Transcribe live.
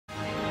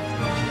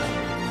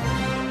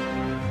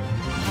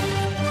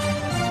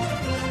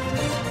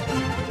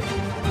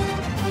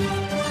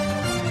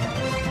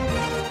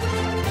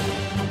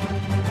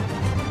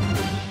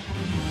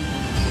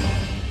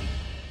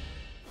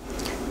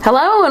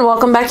Hello and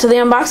welcome back to the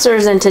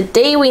Unboxers, and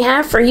today we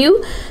have for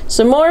you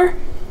some more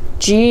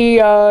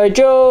G.I.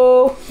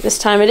 Joe. This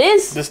time it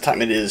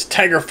is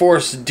Tiger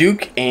Force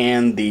Duke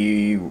and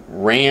the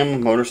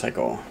R.A.M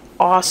motorcycle.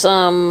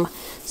 Awesome.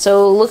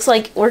 So looks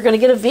like we're going to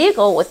get a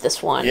vehicle with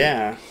this one.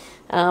 Yeah.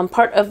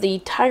 Part of the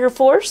Tiger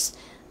Force.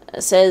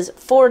 It says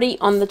 40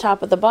 on the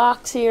top of the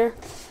box here.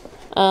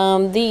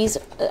 These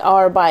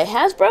are by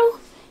Hasbro.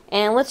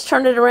 And let's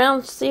turn it around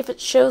and see if it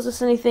shows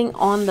us anything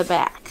on the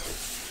back.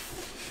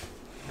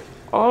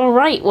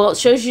 Alright, well it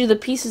shows you the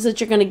pieces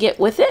that you're going to get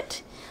with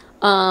it.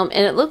 And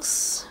it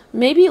looks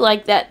maybe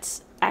like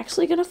that's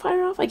actually going to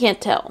fire off. I can't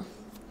tell.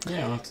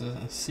 Yeah, we'll have to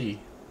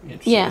see.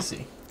 Yeah. To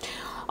see.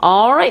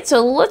 Alright,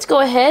 so let's go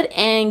ahead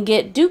and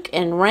get Duke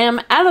and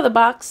R.A.M out of the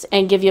box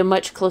and give you a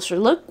much closer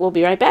look. We'll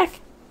be right back.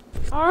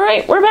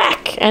 Alright, we're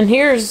back. And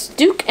here's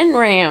Duke and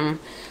R.A.M.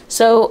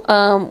 So,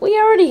 we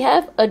already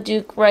have a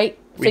Duke, right?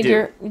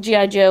 Figure,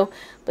 G.I. Joe.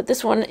 But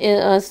this one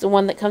is the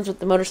one that comes with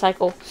the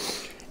motorcycle.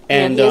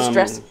 And he is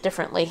dressed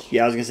differently.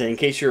 Yeah, I was going to say, in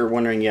case you're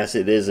wondering, yes,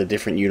 it is a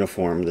different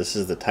uniform. This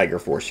is the Tiger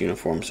Force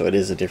uniform, so it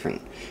is a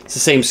different... It's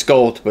the same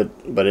sculpt,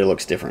 but it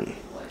looks different.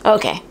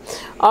 Okay.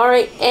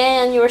 Alright,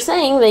 and you were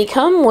saying they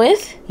come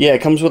with... Yeah,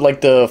 it comes with,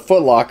 like, the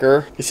foot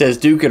locker. It says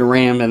Duke and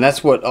R.A.M, and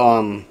that's what,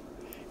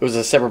 it was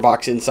a separate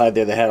box inside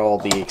there that had all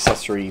the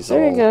accessories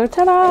there you go.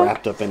 Ta-da!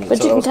 Wrapped up in it. But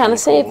so you can kind of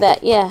save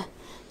that, yeah.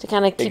 To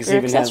kind of keep your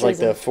accessories. It even has, like,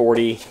 the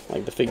 40,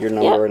 like, the figure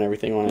number and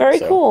everything on it. Very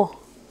cool.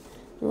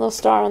 A little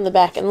star on the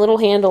back and little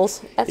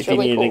handles. That's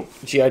really cool. If you need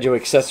a G.I. Joe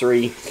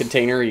accessory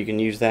container, you can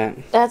use that.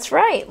 That's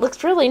right.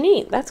 Looks really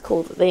neat. That's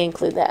cool that they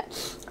include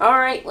that.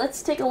 Alright,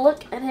 let's take a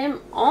look at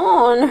him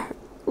on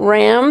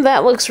R.A.M.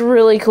 That looks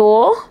really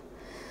cool.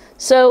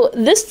 So,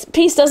 this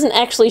piece doesn't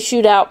actually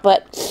shoot out,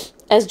 but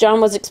as John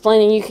was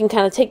explaining, you can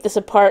kind of take this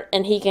apart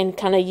and he can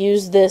kind of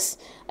use this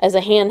as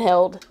a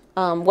handheld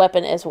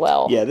weapon as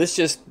well. Yeah, this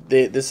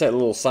that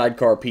little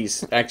sidecar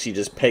piece actually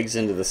just pegs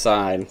into the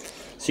side.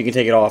 So you can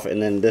take it off,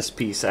 and then this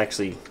piece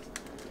actually,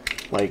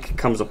 like,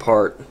 comes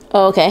apart.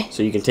 Oh, okay.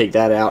 So you can take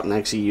that out and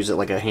actually use it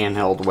like a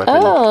handheld weapon.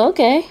 Oh,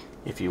 okay.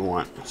 If you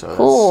want. So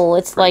cool.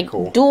 It's like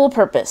cool. Dual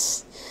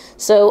purpose.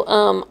 So,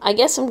 I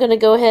guess I'm going to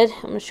go ahead.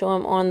 I'm going to show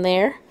him on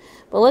there.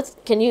 But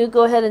can you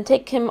go ahead and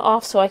take him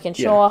off so I can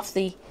show off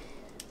the...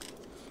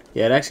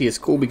 Yeah, it actually is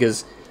cool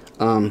because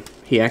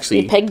he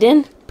actually... pegged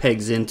in?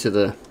 Pegs into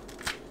the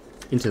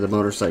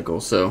motorcycle,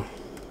 so...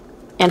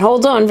 And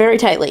holds on very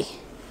tightly.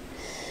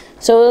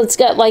 So it's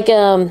got like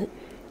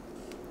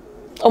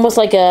almost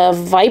like a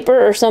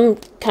viper or some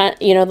kind,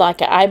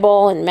 like an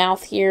eyeball and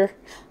mouth here.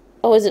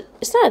 Oh, is it?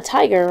 It's not a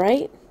tiger,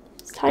 right?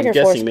 It's Tiger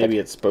Force. I'm guessing maybe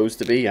it's supposed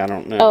to be. I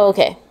don't know. Oh,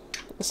 okay.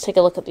 Let's take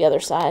a look at the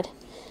other side.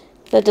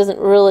 That doesn't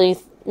really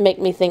make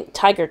me think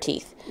tiger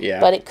teeth.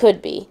 Yeah. But it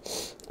could be.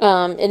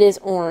 It is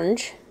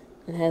orange.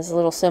 It has a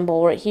little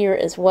symbol right here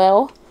as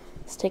well.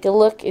 Let's take a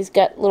look. He's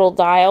got little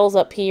dials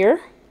up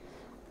here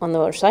on the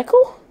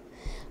motorcycle.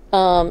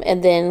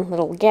 And then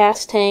little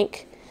gas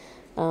tank,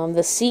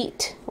 the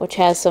seat, which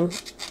has some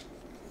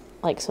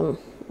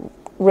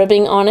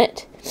ribbing on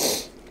it,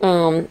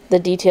 the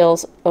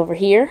details over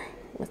here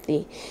with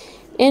the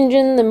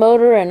engine, the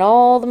motor, and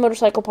all the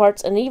motorcycle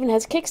parts, and it even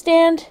has a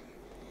kickstand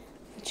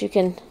that you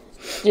can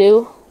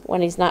do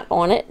when he's not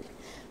on it,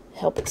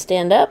 help it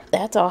stand up.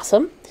 That's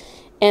awesome.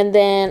 And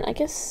then I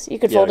guess you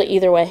could fold it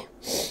either way.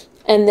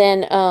 And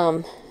then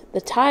the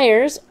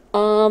tires,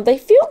 they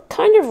feel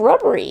kind of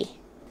rubbery.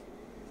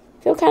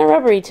 Feel kind of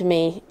rubbery to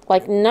me,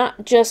 like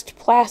not just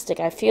plastic.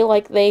 I feel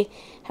like they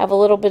have a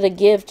little bit of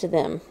give to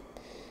them.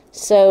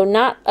 So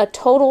not a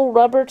total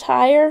rubber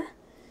tire,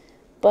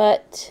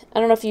 but I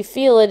don't know if you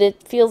feel it.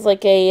 It feels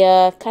like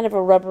a kind of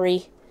a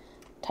rubbery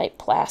type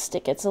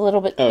plastic. It's a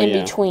little bit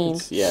in between.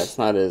 It's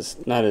not as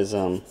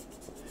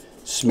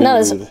smooth. Not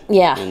as,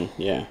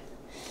 yeah.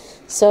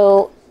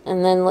 So,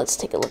 and then let's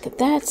take a look at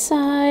that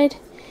side.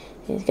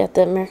 He's got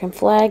the American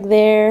flag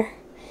there.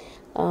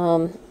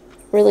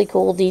 Really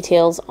cool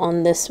details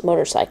on this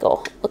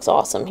motorcycle. Looks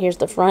awesome. Here's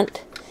the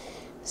front.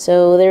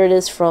 So there it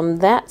is from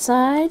that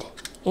side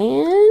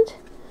and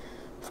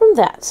from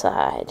that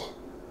side.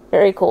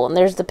 Very cool. And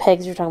there's the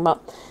pegs you're talking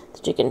about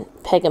that you can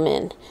peg them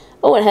in.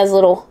 Oh, it has a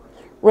little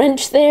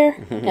wrench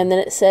there. And then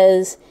it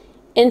says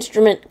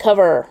instrument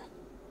cover.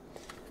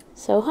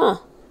 So,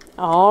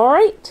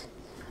 Alright.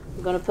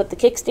 I'm going to put the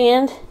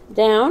kickstand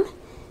down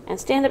and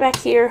stand it back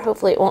here.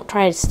 Hopefully it won't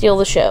try to steal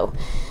the show.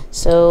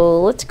 So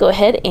let's go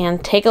ahead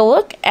and take a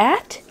look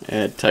at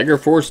Tiger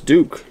Force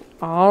Duke.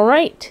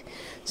 Alright.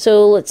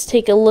 So let's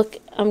take a look.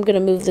 I'm going to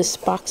move this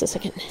box a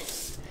second.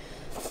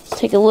 Let's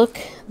take a look.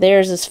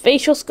 There's his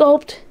facial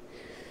sculpt.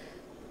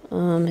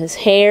 His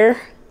hair.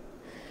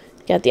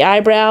 Got the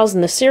eyebrows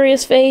and the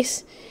serious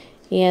face.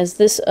 He has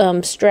this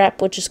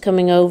strap which is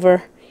coming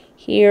over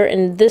here.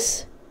 And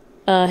this,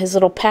 his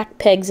little pack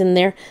pegs in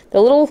there.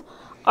 The little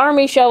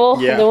army shovel.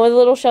 The one of the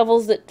little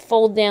shovels that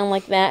fold down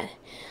like that.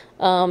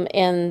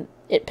 And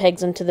it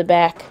pegs them to the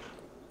back.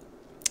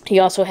 He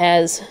also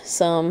has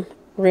some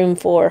room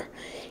for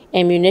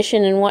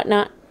ammunition and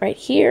whatnot right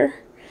here.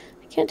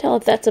 Can't tell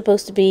if that's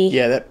supposed to be...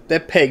 Yeah,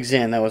 that pegs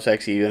in. That was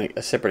actually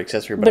a separate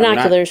accessory. But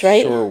binoculars,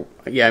 right? Sure.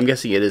 Yeah, I'm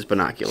guessing it is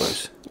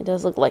binoculars. It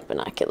does look like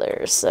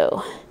binoculars,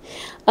 so...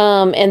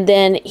 and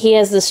then he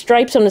has the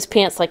stripes on his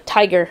pants, like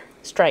tiger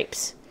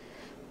stripes,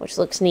 which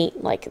looks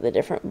neat, like the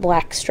different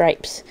black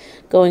stripes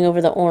going over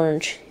the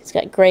orange. He's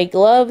got gray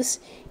gloves.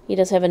 He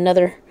does have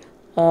another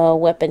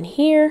weapon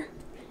here,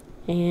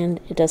 and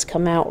it does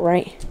come out,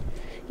 right?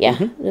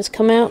 Yeah, it does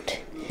come out.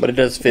 But it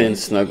does fit in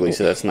snugly,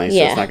 so that's nice.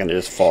 Yeah. So it's not going to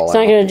just fall out. It's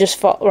not going to just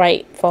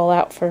fall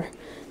out for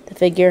the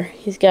figure.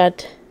 He's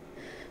got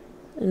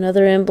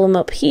another emblem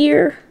up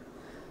here.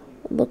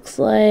 Looks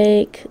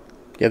like...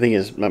 Yeah, I think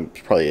it's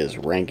probably his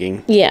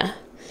ranking. Yeah.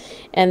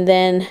 And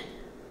then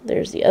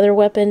there's the other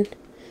weapon.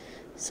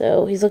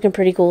 So he's looking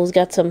pretty cool. He's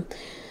got some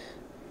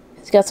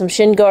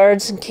shin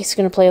guards in case he's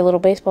going to play a little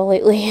baseball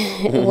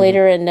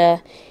later.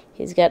 And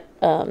he's got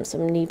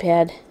some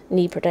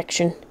knee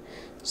protection.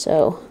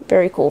 So,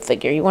 very cool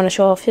figure. You want to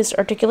show off his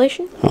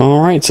articulation?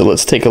 Alright, so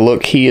let's take a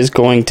look. He is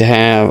going to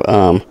have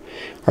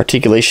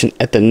articulation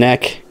at the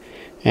neck.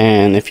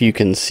 And if you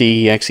can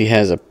see, he actually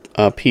has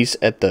a piece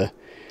at the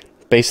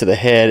base of the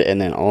head. And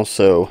then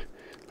also,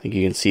 like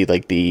you can see,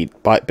 like the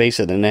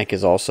base of the neck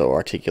is also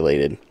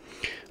articulated.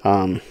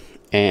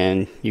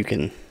 And you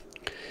can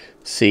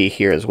see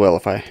here as well,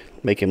 if I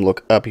make him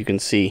look up, you can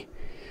see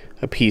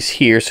a piece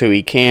here. So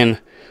he can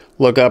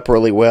look up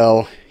really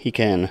well. He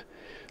can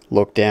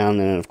look down,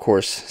 and of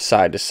course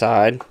side to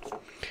side.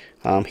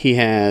 He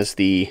has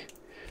the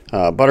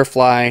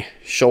butterfly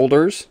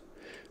shoulders,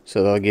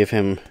 so they'll give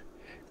him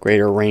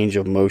greater range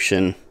of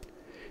motion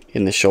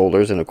in the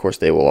shoulders, and of course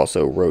they will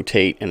also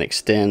rotate and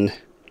extend.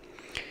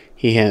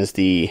 He has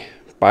the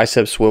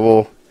bicep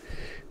swivel,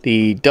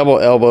 the double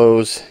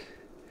elbows,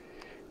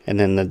 and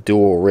then the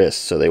dual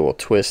wrists, so they will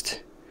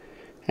twist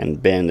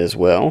and bend as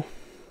well.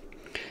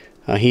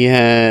 He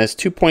has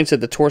 2 points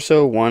at the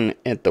torso, one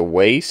at the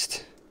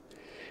waist,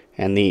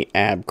 and the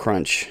ab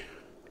crunch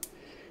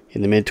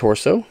in the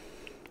mid-torso.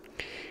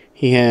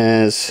 He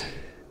has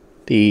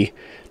the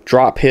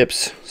drop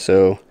hips,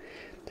 so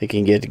they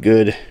can get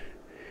good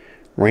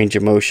range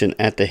of motion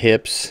at the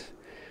hips.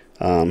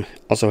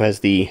 Also has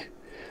the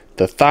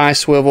thigh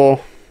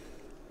swivel,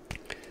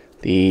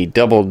 the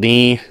double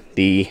knee,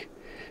 the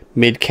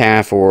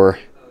mid-calf or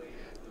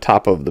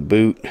top of the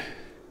boot,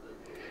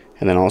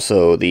 and then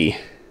also the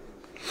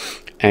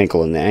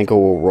ankle, and the ankle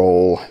will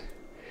roll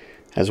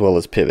as well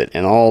as pivot,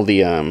 and all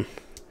the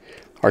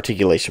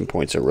articulation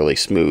points are really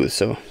smooth.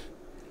 So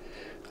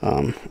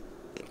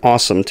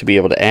awesome to be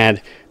able to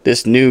add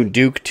this new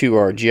Duke to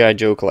our G.I.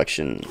 Joe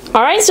collection.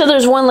 Alright, so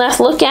there's one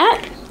last look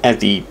at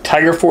the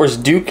Tiger Force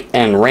Duke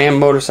and R.A.M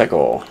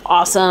motorcycle.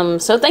 Awesome.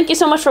 So thank you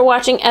so much for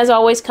watching. As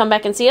always, come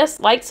back and see us,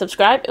 like,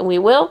 subscribe, and we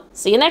will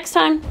see you next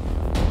time.